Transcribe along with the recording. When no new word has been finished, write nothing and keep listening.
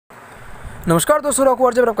नमस्कार दोस्तों, रॉको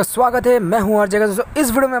और जब आपका स्वागत है। मैं हूं ayega। दोस्तों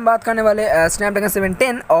इस वीडियो में हम बात करने वाले स्नैपड्रैगन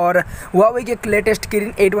 710 और huawei के लेटेस्ट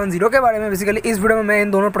किरिन 810 के बारे में। बेसिकली इस वीडियो में मैं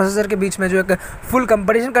इन दोनों प्रोसेसर के बीच में जो एक फुल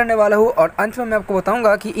कंपैरिजन करने वाला हूं और अंत में मैं आपको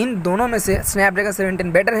बताऊंगा कि इन दोनों में से स्नैपड्रैगन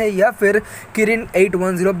 710 बेटर है या फिर किरिन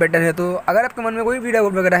 810 बेटर है। तो अगर आपके मन में कोई वीडियो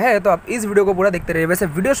वगैरह है तो आप इस वीडियो को पूरा देखते रहिए। वैसे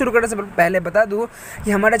वीडियो शुरू करने से पहले बता दूँ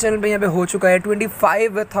कि हमारे चैनल पर यहाँ पे हो चुका है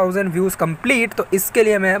 25,000 व्यूज़ कंप्लीट। तो इसके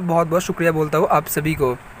लिए मैं बहुत बहुत शुक्रिया बोलता हूँ आप सभी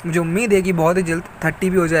को। मुझे उम्मीद है कि बहुत ही जल्द 30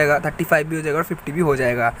 भी हो जाएगा, 35 भी हो जाएगा और 50 भी हो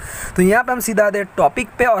जाएगा। तो यहाँ पे हम सीधा आते हैं टॉपिक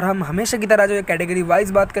पे और हम हमेशा की तरह जो है कैटेगरी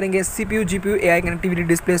वाइज बात करेंगे। CPU, GPU, AI connectivity,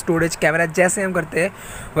 display, storage, camera जैसे हम करते हैं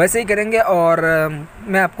वैसे ही करेंगे और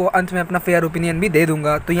मैं आपको अंत में अपना फेयर ओपिनियन भी दे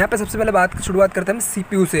दूँगा। तो यहाँ पर सबसे पहले शुरुआत करते हैं हम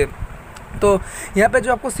CPU से। तो यहाँ पे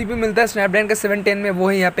जो आपको CPU मिलता है स्नैपड्रैगन के 710 में वो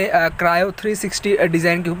है यहाँ पे क्रायो 360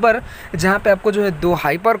 डिज़ाइन के ऊपर, जहाँ पे आपको जो है 2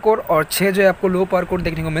 हाइपर कोर और 6 जो है आपको लो पावर कोर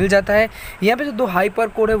देखने को मिल जाता है। यहाँ पे जो 2 हाइपर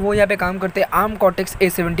कोर है वो यहाँ पे काम करते हैं आर्म कॉर्टेक्स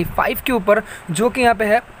A75 के ऊपर, जो कि यहाँ पे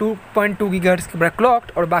है 2.2 गीगाहर्ट्ज़ के ऊपर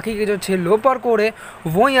क्लॉक्ड, और बाकी के जो 6 लो पावर कोर है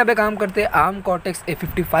वो यहाँ पे काम करते हैं आर्म कॉर्टेक्स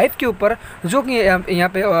A55 के ऊपर, जो कि यहाँ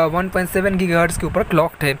पे 1.7 गीगाहर्ट्ज़ के ऊपर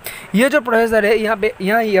क्लॉक्ड है। ये जो प्रोसेसर है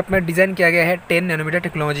यहाँ ही अपना डिज़ाइन किया गया है 10 नैनोमीटर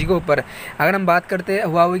टेक्नोलॉजी के ऊपर। अगर हम बात करते हैं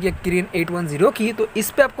हुआवे के किरिन 810 की, तो इस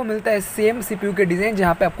पे आपको मिलता है सेम CPU के डिज़ाइन,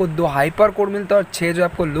 जहाँ पे आपको 2 हाइपर कोर मिलता है और 6 जो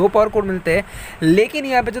आपको लो पावर कोर मिलते हैं। लेकिन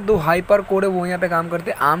यहाँ पे जो 2 हाइपर कोर है वो यहाँ पे काम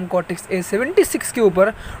करते हैं आर्म कॉर्टेक्स A76 के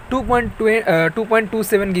ऊपर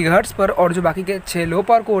 2.27 गीगाहर्ट्ज़ पर, और जो बाकी के 6 लो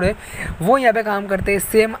पावर कोर है वो यहाँ पे काम करते हैं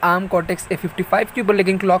सेम आर्म कॉर्टेक्स A55 के ऊपर,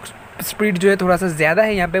 लेकिन क्लॉक स्पीड जो है थोड़ा सा ज़्यादा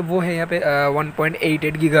है यहाँ पे, वो है यहाँ पे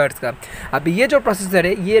 1.88 गीगाहर्ट्ज़ का। अब ये जो प्रोसेसर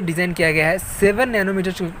है ये डिज़ाइन किया गया है 7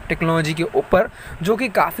 नैनोमीटर टेक्नोलॉजी के ऊपर, जो कि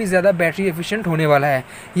काफ़ी ज़्यादा बैटरी एफिशिएंट होने वाला है।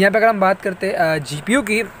 यहाँ पे अगर हम बात करते हैं GPU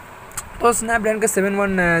की, तो स्नैपड्रैगन के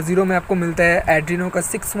 710 में आपको मिलता है एड्रीनो का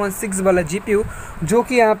 616 वाला GPU, जो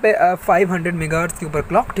कि यहाँ पे 500 मेगाहर्ट्ज़ के ऊपर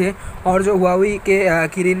क्लॉक्ड है, और जो हुआवे के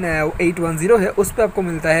किरिन 810 है उस पर आपको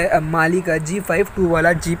मिलता है माली का G52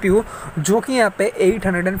 वाला GPU, जो कि यहाँ पे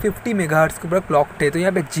 850 मेगाहर्ट्ज़ के ऊपर क्लॉक्ड है। तो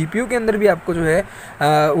यहाँ पे GPU के अंदर भी आपको जो है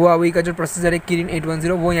हुआवे का जो प्रोसेसर है किरिन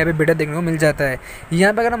 810 वो यहाँ पे बेटर देखने को मिल जाता है।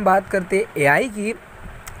 यहाँ पर अगर हम बात करते हैं AI की,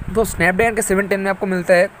 तो स्नैपड्रैगन के 710 में आपको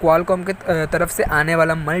मिलता है क्वालकॉम के तरफ से आने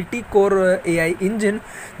वाला मल्टी कोर AI इंजन,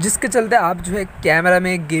 जिसके चलते आप जो है कैमरा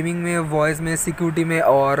में, गेमिंग में, वॉइस में, सिक्योरिटी में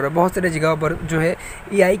और बहुत सारे जगहों पर जो है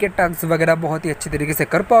AI के टास्क वगैरह बहुत ही अच्छे तरीके से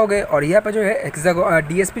कर पाओगे। और यहाँ पे जो है हेक्सागोन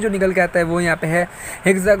DSP जो निकल के आता है वो यहाँ पे है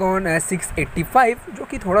हेक्सागोन 685, जो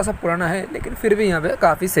कि थोड़ा सा पुराना है लेकिन फिर भी यहाँ पर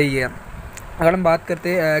काफ़ी सही है। अगर हम बात करते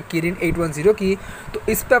हैं किरिन 810 की, तो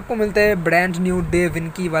इस पर आपको मिलता है ब्रांड न्यू डे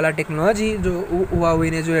विनकी वाला टेक्नोलॉजी, जो हुआवे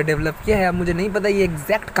ने जो है डेवलप किया है। अब मुझे नहीं पता ये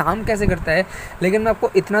एग्जैक्ट काम कैसे करता है, लेकिन मैं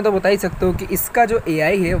आपको इतना तो बता ही सकता हूँ कि इसका जो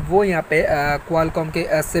AI है वो यहाँ पे क्वालकॉम के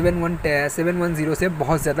 710 से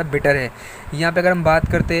बहुत ज़्यादा बेटर है। यहाँ पे अगर हम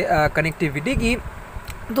बात करते हैं कनेक्टिविटी की,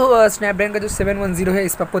 तो स्नैपड्रैगन का जो 710 है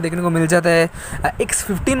इस पर आपको देखने को मिल जाता है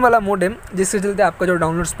X15 वाला मोडेम, जिसके चलते आपका जो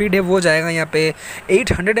डाउनलोड स्पीड है वो जाएगा यहाँ पे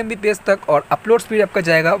 800 Mbps तक, और अपलोड स्पीड आपका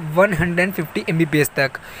जाएगा 150 Mbps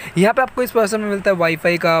तक। यहाँ पे आपको इस प्रोसेसर में मिलता है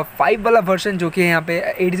वाईफाई का 5 वाला वर्जन, जो कि है यहाँ पे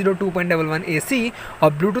 802.11 AC,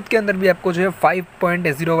 और ब्लूटूथ के अंदर भी आपको जो है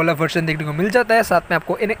 5.0 वाला वर्जन देखने को मिल जाता है। साथ में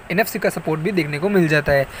आपको NFC का सपोर्ट भी देखने को मिल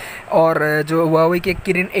जाता है। और जो हुआवे के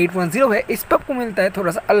किरिन 810 है इस पर आपको मिलता है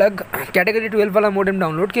थोड़ा सा अलग कैटेगरी 12 वाला मोडेम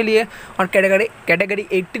डाउनलोड के लिए, और कैटेगरी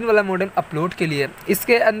 18 वाला मॉडल अपलोड के लिए।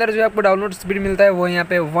 इसके अंदर जो आपको डाउनलोड स्पीड मिलता है वो यहाँ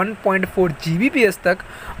पे 1.4 Gbps तक,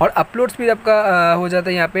 और अपलोड स्पीड आपका हो जाता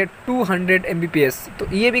है यहाँ पे 200 Mbps। तो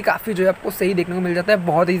ये भी काफ़ी जो है आपको सही देखने को मिल जाता है,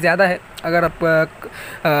 बहुत ही ज़्यादा है। अगर आप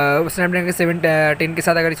स्नैपड्रैगन के 710 के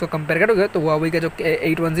साथ अगर इसको कंपेयर करोगे तो हुआवे का जो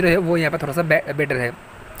 810 है वो यहाँ पर थोड़ा सा बेटर है।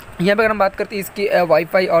 यहाँ पे अगर हम बात करते हैं इसकी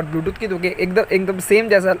वाईफाई और ब्लूटूथ की, तो एकदम सेम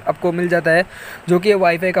जैसा आपको मिल जाता है, जो कि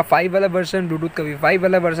वाईफाई का 5 वाला वर्जन, ब्लूटूथ का भी 5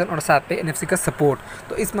 वाला वर्जन, और साथ पे NFC का सपोर्ट,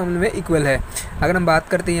 तो इस मामले में इक्वल है। अगर हम बात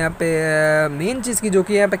करते हैं यहाँ पे मेन चीज़ की, जो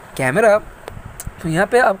कि यहाँ पे कैमरा, तो यहाँ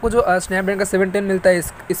पे आपको जो स्नैपड्रैगन का 710 मिलता है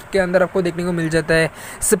इसके अंदर आपको देखने को मिल जाता है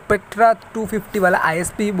स्पेक्ट्रा 250 वाला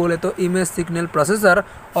ISP बोले तो इमेज सिग्नल प्रोसेसर,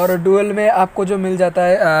 और डुअल में आपको जो मिल जाता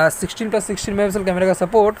है 16+16 मेगापिक्सल कैमरा का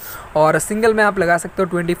सपोर्ट, और सिंगल में आप लगा सकते हो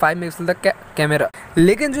 25 मेगापिक्सल तक कैमरा।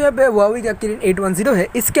 लेकिन जो यहाँ पे हुआवे का किरिन 810 है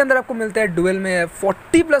इसके अंदर आपको मिलता है डुअल में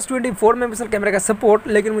 40+24 मेगापिक्सल कैमरा का सपोर्ट,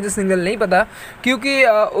 लेकिन मुझे सिंगल नहीं पता क्योंकि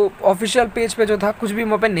ऑफिशियल पेज पे जो था कुछ भी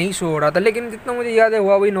वहाँ पे नहीं शो हो रहा था। लेकिन जितना मुझे याद है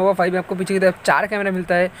हुआवे नोवा 5 में आपको पीछे की तरफ 4 कैमरा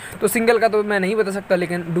मिलता है, तो सिंगल का तो मैं नहीं बता सकता,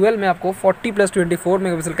 लेकिन डुअल में आपको 40+24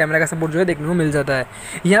 मेगापिक्सल कैमरा का सपोर्ट जो है देखने को मिल जाता है।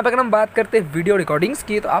 यहाँ पर अगर हम बात करते हैं वीडियो रिकॉर्डिंग्स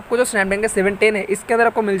की, तो आपको जो स्नैपड्रैगन का 710 है इसके अंदर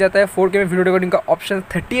आपको मिल जाता है 4K में वीडियो रिकॉर्डिंग का ऑप्शन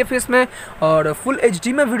 30 FPS में, और फुल HD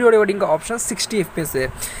में वीडियो रिकॉर्डिंग का ऑप्शन 60 FPS है।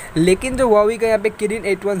 लेकिन जो हुआवी का यहाँ पे किरिन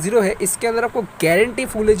 810 है इसके अंदर आपको गारंटी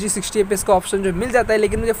फुल HD 60 FPS का ऑप्शन जो मिल जाता है,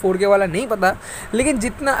 लेकिन मुझे 4K वाला नहीं पता। लेकिन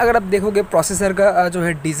जितना अगर आप देखोगे प्रोसेसर का जो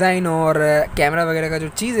है डिज़ाइन और कैमरा वगैरह का जो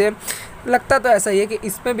चीज़ है, लगता तो ऐसा ही है कि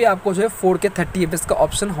इसमें भी आपको जो है 4K 30 FPS का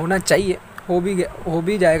ऑप्शन होना चाहिए। हो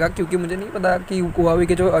भी जाएगा, क्योंकि मुझे नहीं पता कि हुआवी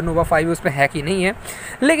के जो नोवा 5 है उसमें है कि नहीं है,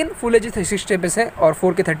 लेकिन फुल HD 360 FPS है और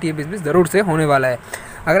 4K 30 FPS भी ज़रूर से होने वाला है।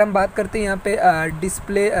 अगर हम बात करते हैं यहाँ पे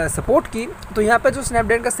डिस्प्ले सपोर्ट की, तो यहाँ पे जो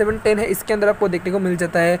स्नैपड्रैगन का 710 है इसके अंदर आपको देखने को मिल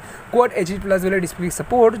जाता है क्वाड HD+ वाले डिस्प्ले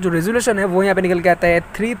सपोर्ट। जो रेजोल्यूशन है वो यहाँ पे निकल के आता है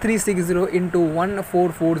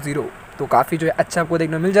 3360x1440, तो काफ़ी जो है अच्छा आपको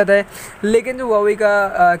देखने को मिल जाता है। लेकिन जो हुआवी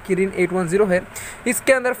का किरिन 810 है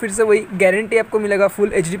इसके अंदर फिर से वही गारंटी आपको मिलेगा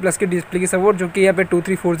फुल HD+ के डिस्प्ले की सपोर्ट, जो कि यहाँ पे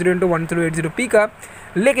 2340x1080p का।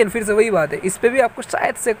 लेकिन फिर से वही बात है, इस पर भी आपको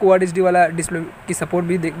शायद से क्वाड HD वाला डिस्प्ले की सपोर्ट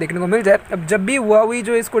भी देखने को मिल जाए। अब जब भी हुआवी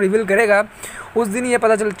जो इसको रिवील करेगा उस दिन ये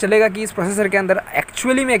पता चलेगा कि इस प्रोसेसर के अंदर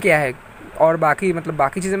एक्चुअली में क्या है, और बाकी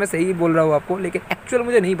चीज़ें मैं सही बोल रहा हूँ आपको, लेकिन एक्चुअल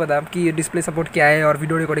मुझे नहीं पता कि ये डिस्प्ले सपोर्ट क्या है और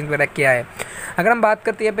वीडियो रिकॉर्डिंग वगैरह क्या है। अगर हम बात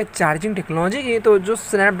करते हैं यहाँ पे चार्जिंग टेक्नोलॉजी की, तो जो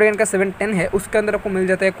स्नैपड्रैगन का 710 है उसके अंदर आपको मिल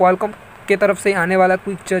जाता है क्वालकॉम के तरफ से आने वाला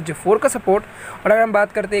क्विक चार्ज 4 का सपोर्ट। और अगर हम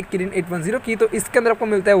बात करते हैं किरिन 810 की, तो इसके अंदर आपको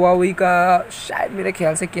मिलता है हुआवी का, शायद मेरे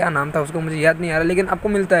ख्याल से क्या नाम था उसको मुझे याद नहीं आ रहा, लेकिन आपको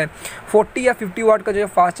मिलता है 40 या 50 वाट का जो है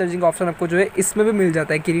फास्ट चार्जिंग ऑप्शन आपको जो है इसमें भी मिल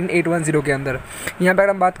जाता है किरिन 810 के अंदर। यहाँ पर अगर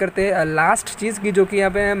हम बात करते हैं लास्ट चीज़ की, जो कि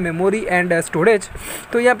यहाँ पे मेमोरी एंड स्टोरेज,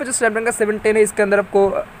 तो यहाँ पे जो स्नैपड्रैगन का 710 है इसके अंदर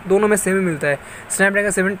आपको दोनों में सेम मिलता है। स्नैपड्रैगन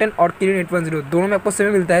का 710 और किरिन 810 दोनों में आपको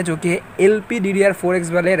सेम मिलता है, जो कि है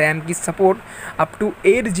LPDDR4X वाले रैम की सपोर्ट अप टू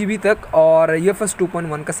 8 GB तक, और UFS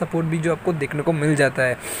 2.1 का सपोर्ट भी जो आपको देखने को मिल जाता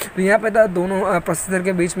है। तो यहाँ पे था दोनों प्रोसेसर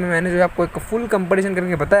के बीच में मैंने जो आपको एक फुल कंपैरिजन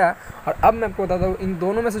करके बताया, और अब मैं आपको बताता हूँ इन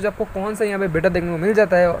दोनों में से जो आपको कौन सा यहाँ पे बेटर देखने को मिल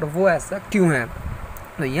जाता है और वो ऐसा क्यों है।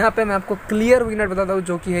 तो यहाँ पे मैं आपको क्लियर विनर बताता हूँ,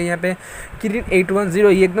 जो कि है यहाँ पे किरिन 810।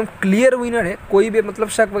 ये एकदम क्लियर विनर है, कोई भी मतलब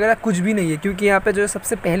शक वगैरह कुछ भी नहीं है, क्योंकि यहाँ पे जो है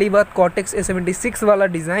सबसे पहली बात कॉर्टेक्स A76 वाला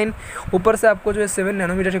डिज़ाइन, ऊपर से आपको जो है 7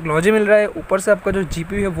 नैनोमीटर टेक्नोलॉजी मिल रहा है, ऊपर से आपका जो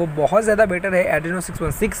GPU है वो बहुत ज़्यादा बेटर है, एड्रेनो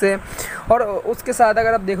 616 है। और उसके साथ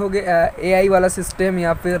अगर आप देखोगे AI वाला सिस्टम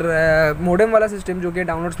या फिर मोडेम वाला सिस्टम, जो कि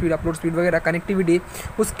डाउनलोड स्पीड, अपलोड स्पीड वगैरह कनेक्टिविटी,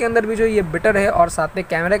 उसके अंदर भी जो ये बेटर है, और साथ में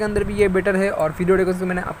कैमरा के अंदर भी ये बेटर है, और वीडियो रिकॉर्डिंग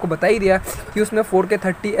मैंने आपको बता ही दिया कि उसमें 4K 30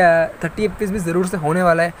 FPS भी ज़रूर से होने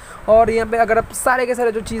वाला है। और यहाँ पे अगर आप सारे के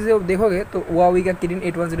सारे जो चीज़ें देखोगे, तो हुआवी का किरिन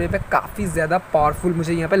 810 पे काफ़ी ज़्यादा पावरफुल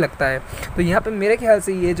मुझे यहाँ पे लगता है। तो यहाँ पे मेरे ख्याल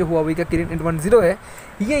से ये जो हुआवी का किरिन 810 है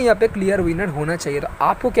ये यहाँ पे क्लियर विनर होना चाहिए। तो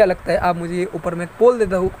आपको क्या लगता है? आप मुझे ऊपर में पोल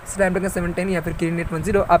देता हूँ, स्नैपड्रैगन 710 या फिर किरिन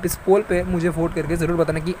 810, आप इस पोल पे मुझे वोट करके ज़रूर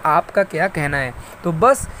बताना कि आपका क्या कहना है। तो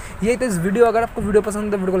बस यही था इस वीडियो। अगर आपको वीडियो पसंद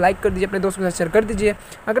है तो वीडियो को लाइक कर दीजिए, अपने दोस्तों के साथ शेयर कर दीजिए।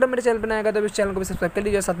 अगर मेरे चैनल पर नया आएगा तो इस चैनल को भी सब्सक्राइब कर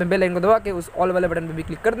लीजिए, साथ में बेल आइकन को दबा के उस ऑल वाले बटन पर भी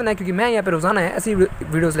क्लिक कर देना है, क्योंकि मैं यहाँ पे रोजाना है ऐसी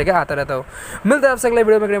वीडियोस लेके आता रहता हूँ। मिलता है आपसे अगले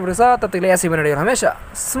वीडियो में, तब तक के लिए ऐसे ही बने रहिए और हमेशा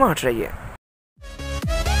स्मार्ट रहिए।